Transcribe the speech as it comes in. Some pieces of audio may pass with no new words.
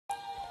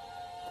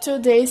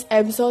Today's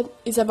episode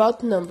is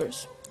about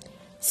numbers.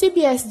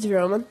 CBS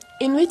drama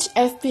in which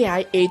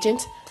FBI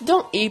agent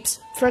Don Ips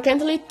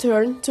frequently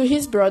turned to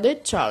his brother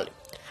Charlie,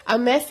 a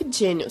math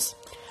genius,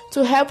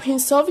 to help him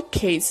solve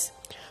cases.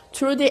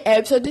 Through the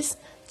episodes,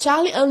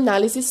 Charlie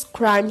analyzes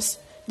crimes,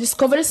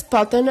 discovers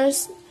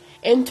patterns,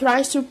 and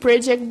tries to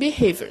predict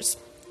behaviors.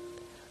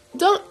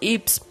 Don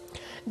Ips,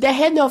 the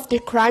head of the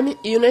crime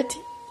unit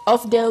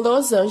of the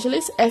Los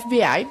Angeles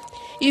FBI,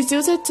 is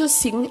used to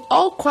seeing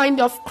all kinds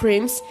of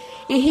crimes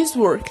in his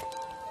work,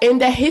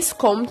 and that he's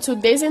come to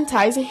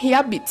desensitize him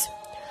a bit.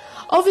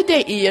 Over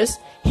the years,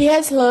 he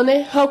has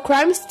learned how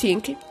crimes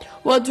think,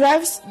 what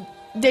drives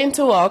them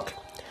to act,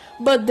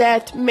 but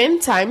that many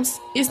times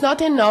is not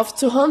enough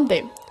to harm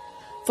them.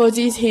 For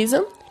this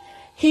reason,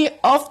 he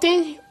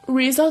often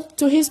reasons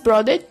to his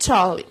brother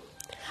Charlie,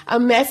 a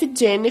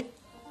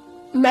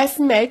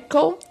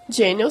mathematical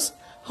genius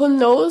who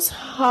knows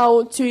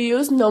how to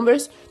use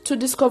numbers to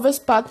discover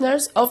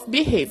patterns of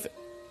behavior.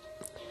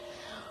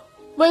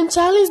 When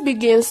Charlie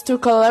begins to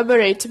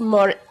collaborate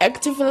more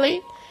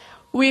actively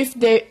with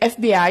the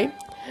FBI,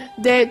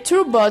 the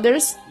two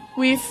brothers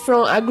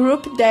from a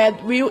group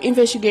that will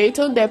investigate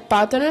the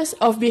patterns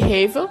of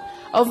behavior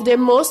of the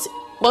most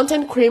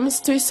wanted crimes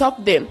to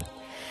stop them.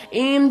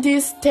 In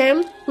this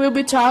team will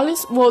be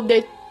Charles with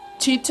the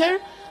teacher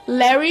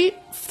Larry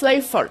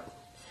Flyford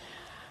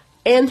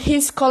and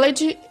his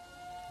colleague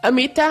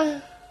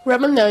Amita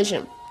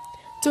Ramanujan.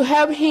 To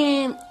help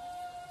him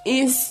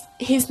is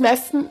his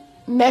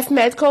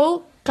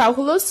mathematical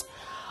calculus.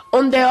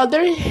 On the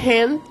other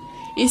hand,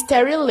 is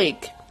Terry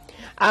Lake,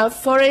 a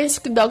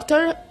forensic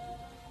doctor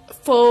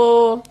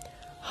for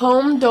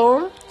whom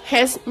Don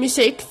has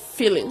mistake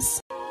feelings.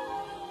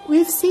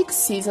 With 6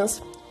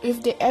 seasons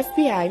with the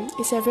FBI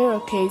in several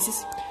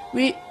cases,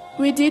 we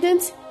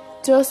didn't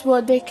just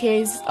watch the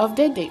cases of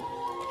the day.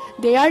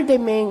 They are the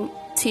main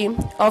theme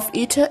of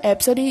each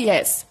episode,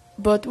 yes.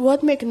 But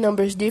what makes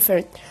Numbers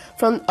different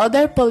from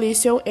other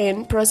policial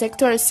and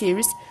prosecutorial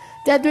series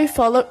that we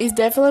follow is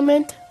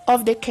development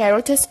of the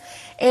characters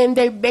and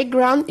their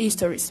background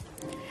histories.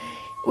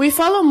 We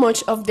follow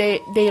much of their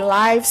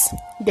lives,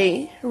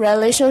 their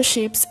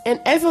relationships, and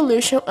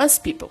evolution as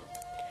people.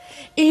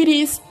 It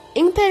is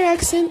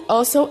interesting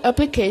also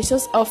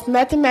applications of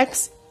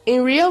mathematics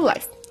in real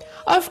life.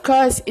 Of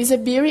course, it's a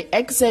very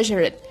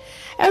exaggerated.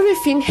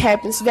 Everything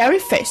happens very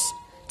fast,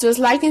 just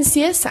like in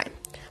CSI.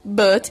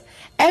 But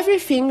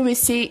everything we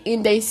see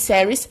in the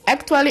series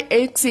actually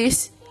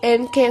exists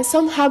and can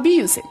somehow be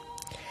used.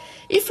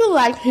 If you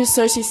like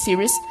research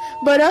series,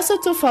 but also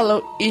to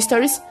follow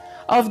histories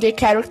of the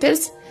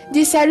characters,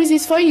 this series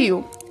is for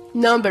you.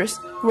 Numbers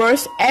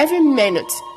worth every minute.